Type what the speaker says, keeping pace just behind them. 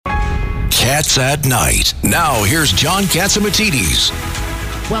Cats at Night. Now, here's John Catsimatidis.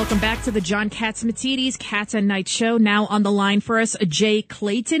 Welcome back to the John Catsimatidis Cats at Night show. Now on the line for us, Jay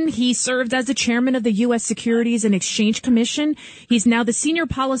Clayton. He served as the chairman of the U.S. Securities and Exchange Commission. He's now the senior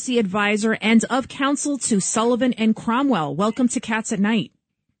policy advisor and of counsel to Sullivan and Cromwell. Welcome to Cats at Night.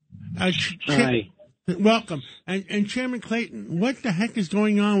 Hi. Welcome. And Chairman Clayton, what the heck is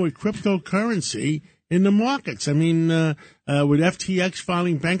going on with cryptocurrency in the markets? I mean, with FTX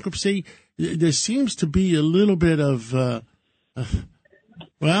filing bankruptcy, there seems to be a little bit of,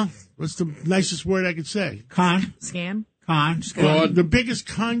 well, what's the nicest word I could say? Scam? The biggest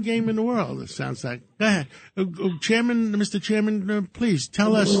con game in the world, it sounds like. Go ahead. Mr. Chairman, please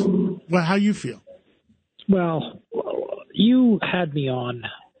tell us how you feel. Well, you had me on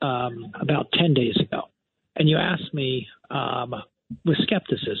about 10 days ago, and you asked me with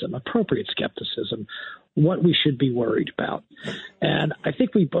skepticism, appropriate skepticism, what we should be worried about. And I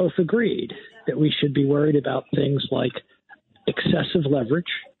think we both agreed that we should be worried about things like excessive leverage.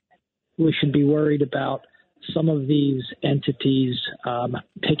 We should be worried about some of these entities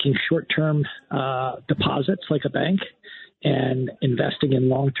taking short-term deposits like a bank and investing in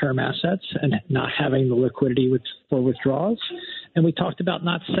long-term assets and not having the liquidity for withdrawals. And we talked about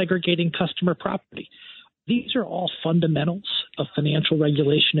not segregating customer property. These are all fundamentals of financial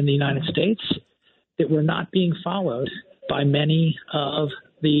regulation in the United States that were not being followed by many of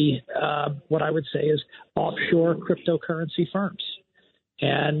the, what I would say is offshore cryptocurrency firms.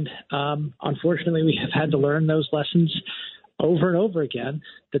 And unfortunately, we have had to learn those lessons over and over again,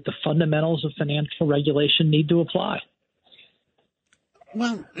 that the fundamentals of financial regulation need to apply.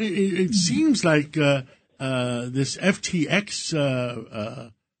 Well, it seems like this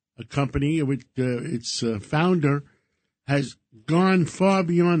FTX company, with its founder, has gone far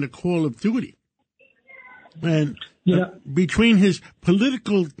beyond the call of duty. And between his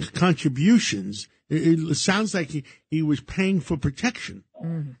political contributions, it sounds like he was paying for protection.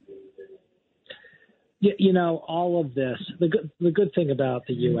 Mm. All of this, the good thing about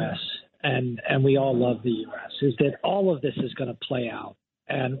the U.S., and we all love the U.S., is that all of this is going to play out,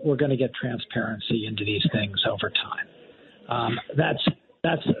 and we're going to get transparency into these things over time.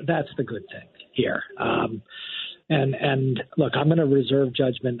 That's the good thing here. And look, I'm going to reserve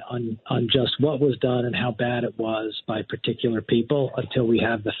judgment on just what was done and how bad it was by particular people until we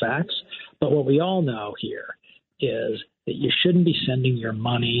have the facts. But what we all know here is that you shouldn't be sending your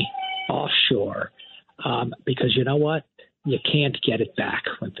money offshore because you know what? You can't get it back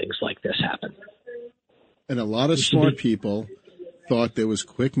when things like this happen. And a lot of smart people thought there was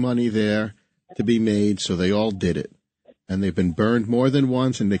quick money there to be made, so they all did it. And they've been burned more than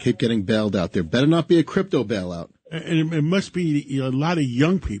once, and they keep getting bailed out. There better not be a crypto bailout. And it must be a lot of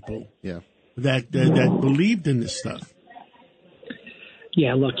young people that believed in this stuff.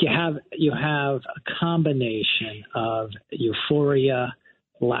 Yeah, look, you have a combination of euphoria,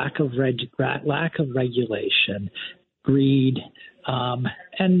 lack of regulation, greed, and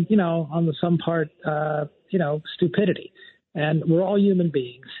on some part, stupidity. And we're all human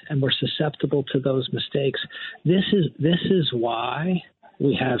beings, and we're susceptible to those mistakes. This is why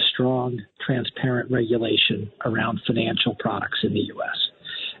we have strong, transparent regulation around financial products in the U.S.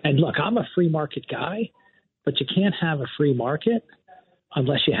 And look, I'm a free market guy, but you can't have a free market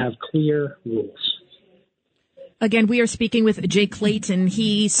unless you have clear rules. Again, we are speaking with Jay Clayton.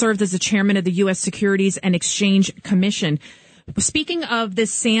 He served as the chairman of the U.S. Securities and Exchange Commission. Speaking of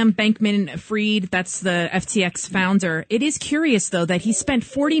this Sam Bankman-Fried, that's the FTX founder, it is curious, though, that he spent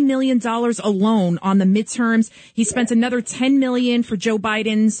 $40 million alone on the midterms. He spent another $10 million for Joe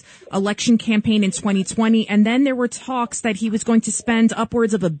Biden's election campaign in 2020. And then there were talks that he was going to spend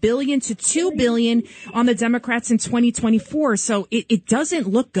upwards of $1 billion to $2 billion on the Democrats in 2024. So it doesn't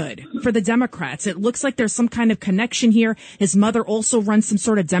look good for the Democrats. It looks like there's some kind of connection here. His mother also runs some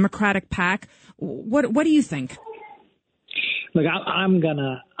sort of Democratic PAC. What do you think? Look, I'm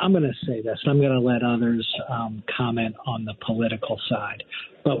gonna say this, and I'm gonna let others comment on the political side.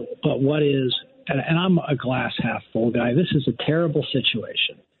 But what is, and I'm a glass half full guy. This is a terrible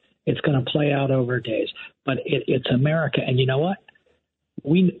situation. It's going to play out over days, but it's America, and you know what?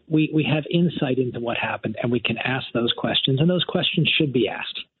 We have insight into what happened, and we can ask those questions, and those questions should be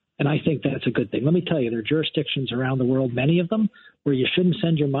asked. And I think that's a good thing. Let me tell you, there are jurisdictions around the world, many of them, where you shouldn't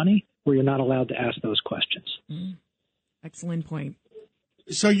send your money, where you're not allowed to ask those questions. Mm. Excellent point.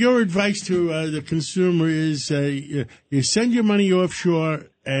 So your advice to the consumer is you send your money offshore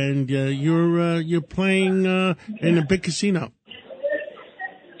and you're playing in a big casino.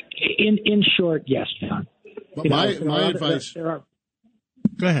 In short, yes, John. My advice. Go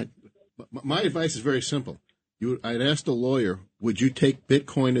ahead. My advice is very simple. I'd ask the lawyer, would you take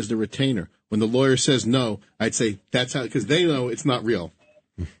Bitcoin as the retainer? When the lawyer says no, I'd say that's how, because they know it's not real.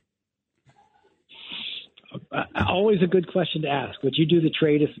 Always a good question to ask. Would you do the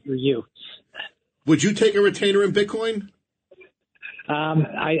trade if it were you? Would you take a retainer in Bitcoin?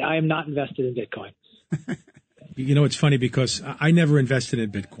 I am not invested in Bitcoin. You know, it's funny because I never invested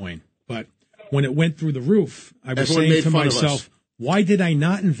in Bitcoin, but when it went through the roof, I was saying to myself, why did I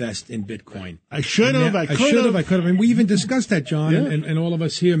not invest in Bitcoin? I should have. I could have. And we even discussed that, John, and all of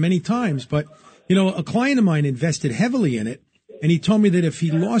us here many times. But, you know, a client of mine invested heavily in it, and he told me that if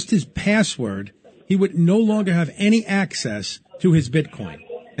he lost his password, he would no longer have any access to his Bitcoin.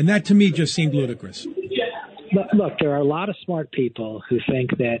 And that, to me, just seemed ludicrous. Look, there are a lot of smart people who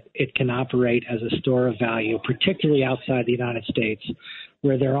think that it can operate as a store of value, particularly outside the United States,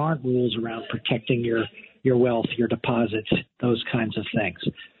 where there aren't rules around protecting your wealth, your deposits, those kinds of things.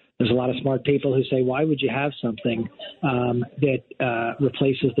 There's a lot of smart people who say, why would you have something that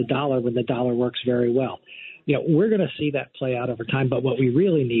replaces the dollar when the dollar works very well? You know, we're going to see that play out over time, but what we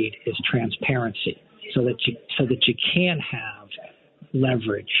really need is transparency so that you can have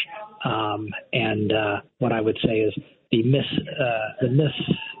leverage. And what I would say is the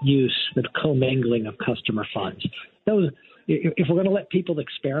misuse, the commingling of customer funds. If we're going to let people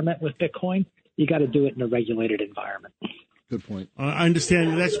experiment with Bitcoin, you got to do it in a regulated environment. Good point. I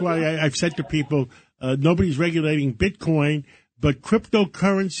understand. That's why I've said to people, nobody's regulating Bitcoin, but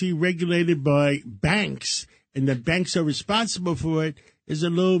cryptocurrency regulated by banks, and the banks are responsible for it, is a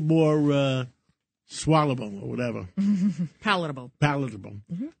little more swallowable or whatever. Palatable.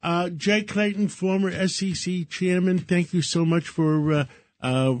 Mm-hmm. Jay Clayton, former SEC chairman, thank you so much for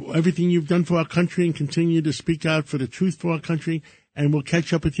everything you've done for our country and continue to speak out for the truth for our country. And we'll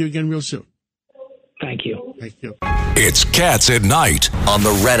catch up with you again real soon. Thank you. Thank you. It's Cats at Night on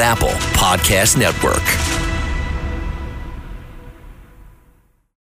the Red Apple Podcast Network.